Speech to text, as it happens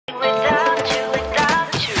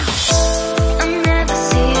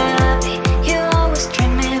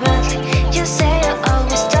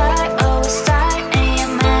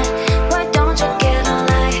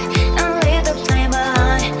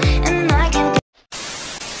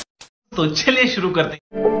तो चलिए शुरू करते हैं।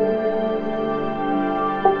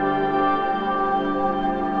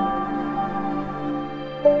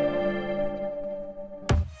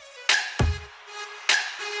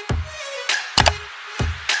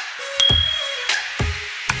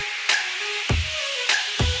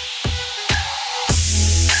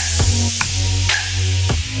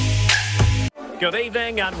 Good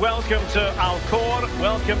evening and welcome to Al Khor.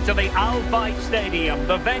 Welcome to the Al Bayt Stadium,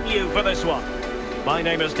 the venue for this one. My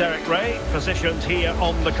name is Derek Ray, positioned here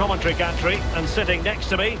on the commentary gantry, and sitting next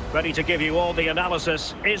to me, ready to give you all the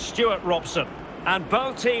analysis, is Stuart Robson. And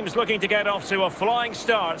both teams looking to get off to a flying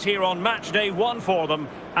start here on match day 1 for them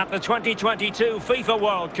at the 2022 FIFA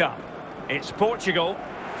World Cup. It's Portugal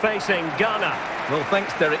facing Ghana. Well,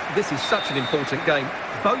 thanks, Derek. This is such an important game.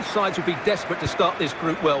 Both sides will be desperate to start this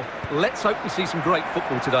group well. Let's hope we see some great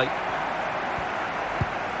football today.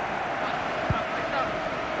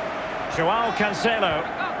 João Cancelo.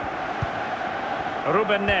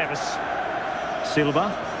 Ruben Neves.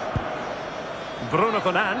 Silva. Bruno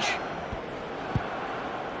Fernandes.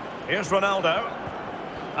 Here's Ronaldo.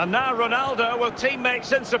 And now Ronaldo with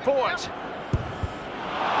teammates in support.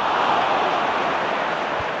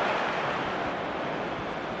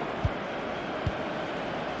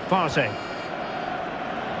 Partey.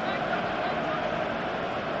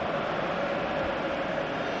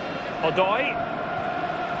 Odoi.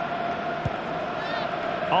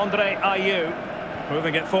 Andre Ayew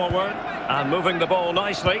moving it forward and moving the ball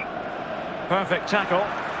nicely. Perfect tackle.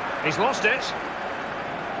 He's lost it.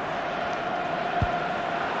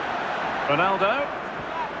 Ronaldo.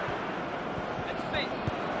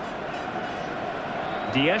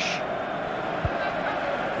 Dias.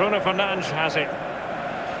 Bruno Fernandes has it.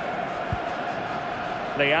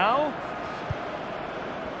 Leao.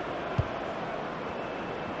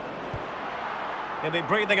 He'll be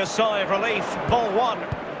breathing a sigh of relief. Ball one.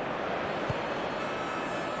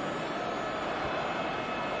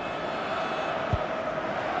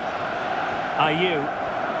 Ayew.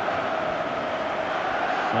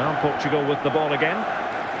 Now Portugal with the ball again.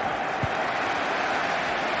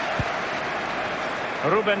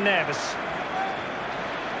 Ruben Neves.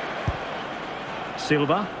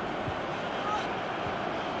 Silva.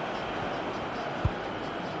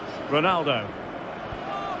 Ronaldo.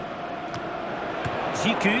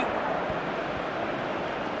 Ziku.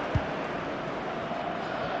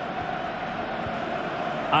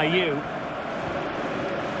 Ayew.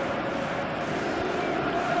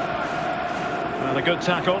 And a good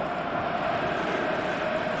tackle.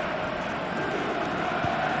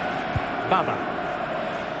 Baba.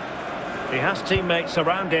 He has teammates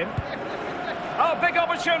around him. Oh, big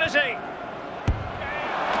opportunity.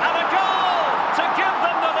 And a goal to give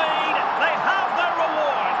them the lead. They have their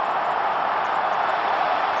reward.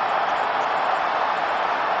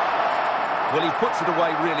 Well, he puts it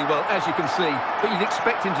away really well, as you can see. But you'd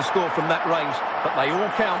expect him to score from that range. But they all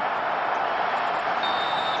count.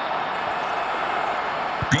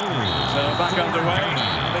 So back underway.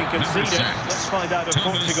 They conceded. Let's find out if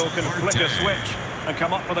Portugal can flick a switch and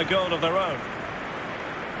come up with a goal of their own.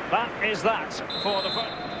 That is that for the...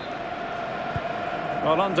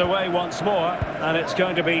 Well, underway once more, and it's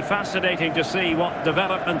going to be fascinating to see what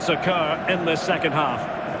developments occur in this second half.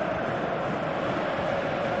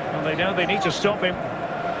 Well, they know they need to stop him.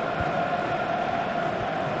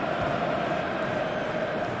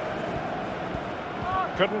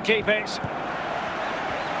 Couldn't keep it.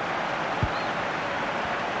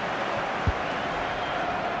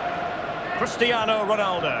 Cristiano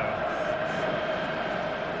Ronaldo.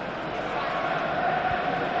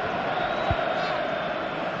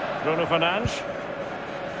 Bruno Fernandes.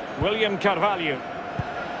 William Carvalho.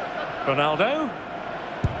 Ronaldo.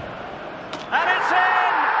 And it's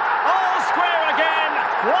in! All square again!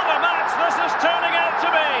 What a match this is turning out to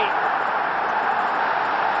be!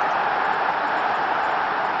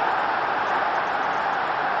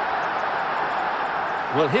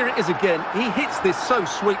 Well, here it is again. He hits this so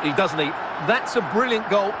sweetly, doesn't he? That's a brilliant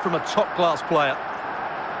goal from a top-class player.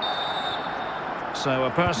 So a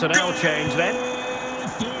personnel change then.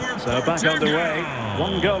 So back underway.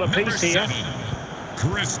 One goal apiece here.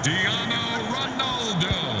 Cristiano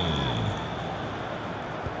Ronaldo.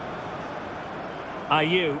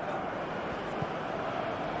 Ayew.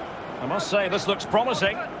 I must say this looks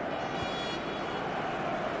promising.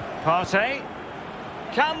 Partey.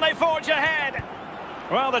 Can they forge ahead?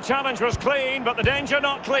 Well, the challenge was clean, but the danger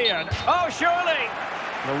not cleared. Oh, surely!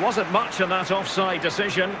 There wasn't much in that offside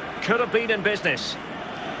decision. Could have been in business.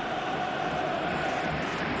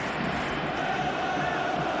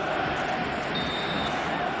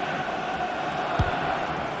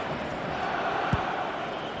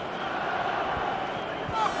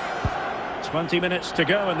 20 minutes to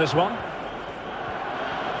go in this one.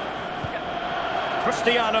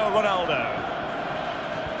 Cristiano Ronaldo.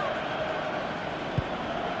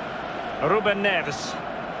 Ruben Neves.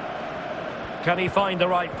 Can he find the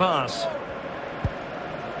right pass?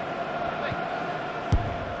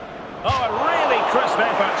 Oh, a really crisp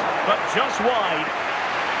effort, but just wide.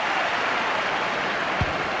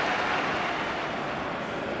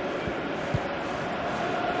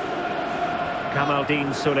 Kamaldeen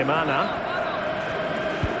Sulemana.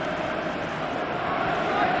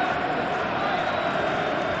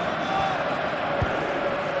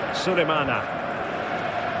 Sulemana.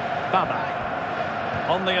 Baba.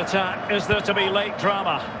 On the attack, is there to be late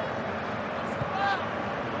drama?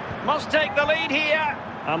 Must take the lead here.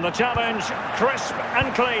 And the challenge, crisp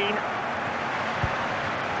and clean.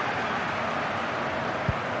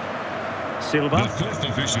 Silva. The fourth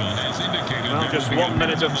official has indicated Well, just 1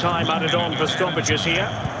 minute of time added on for stoppages here.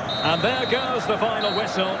 And there goes the final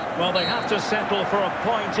whistle. Well, they have to settle for a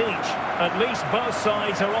point each. At least both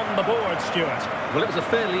sides are on the board, Stuart. Well, it was a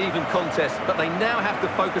fairly even contest, but they now have to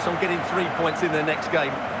focus on getting 3 points in their next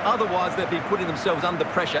game. Otherwise, they'll be putting themselves under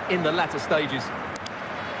pressure in the latter stages.